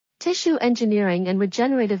Tissue engineering and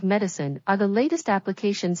regenerative medicine are the latest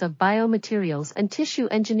applications of biomaterials and tissue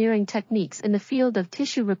engineering techniques in the field of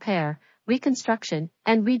tissue repair, reconstruction,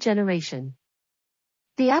 and regeneration.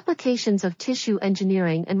 The applications of tissue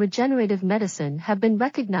engineering and regenerative medicine have been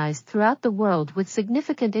recognized throughout the world with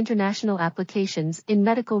significant international applications in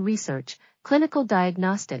medical research, clinical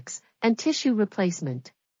diagnostics, and tissue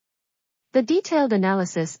replacement. The detailed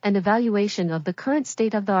analysis and evaluation of the current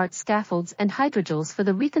state-of-the-art scaffolds and hydrogels for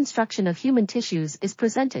the reconstruction of human tissues is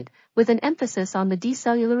presented, with an emphasis on the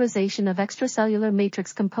decellularization of extracellular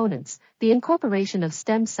matrix components, the incorporation of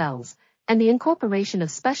stem cells, and the incorporation of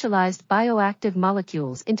specialized bioactive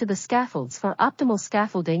molecules into the scaffolds for optimal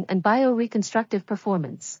scaffolding and bioreconstructive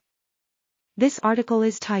performance. This article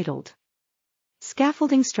is titled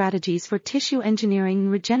Scaffolding Strategies for Tissue Engineering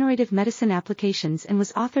and Regenerative Medicine Applications and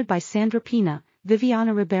was authored by Sandra Pina,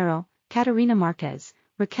 Viviana Ribeiro, Catarina Marques,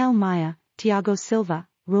 Raquel Maia, Tiago Silva,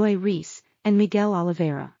 Reis, and Miguel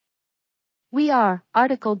Oliveira. We are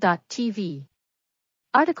article.tv.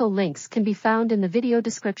 Article links can be found in the video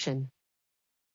description.